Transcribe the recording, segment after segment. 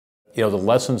You know, the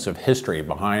lessons of history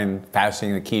behind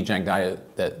fasting and the ketogenic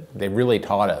diet that they really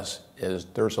taught us is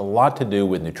there's a lot to do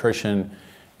with nutrition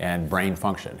and brain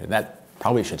function. And that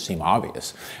probably should seem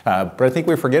obvious, but I think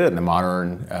we forget it in the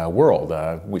modern world.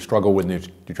 We struggle with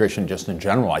nutrition just in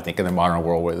general, I think, in the modern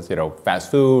world with, you know, fast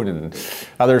food and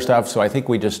other stuff. So I think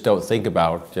we just don't think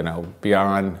about, you know,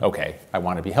 beyond, okay, I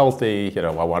want to be healthy, you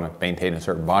know, I want to maintain a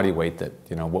certain body weight, that,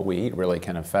 you know, what we eat really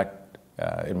can affect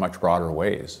in much broader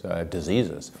ways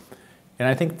diseases. And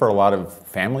I think for a lot of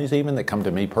families even that come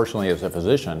to me personally as a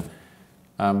physician,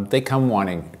 they come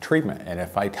wanting treatment. And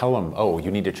if I tell them, oh, you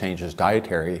need to change this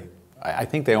dietary, I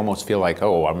think they almost feel like,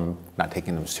 oh, I'm not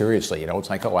taking them seriously. You know, it's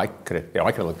like, oh, I could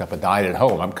have looked up a diet at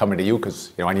home. I'm coming to you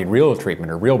because, you know, I need real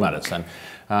treatment or real medicine.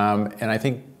 And I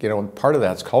think, you know, part of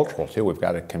that's cultural too. We've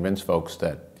got to convince folks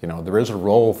that, you know, there is a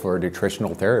role for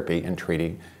nutritional therapy in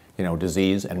treating, you know,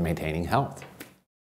 disease and maintaining health.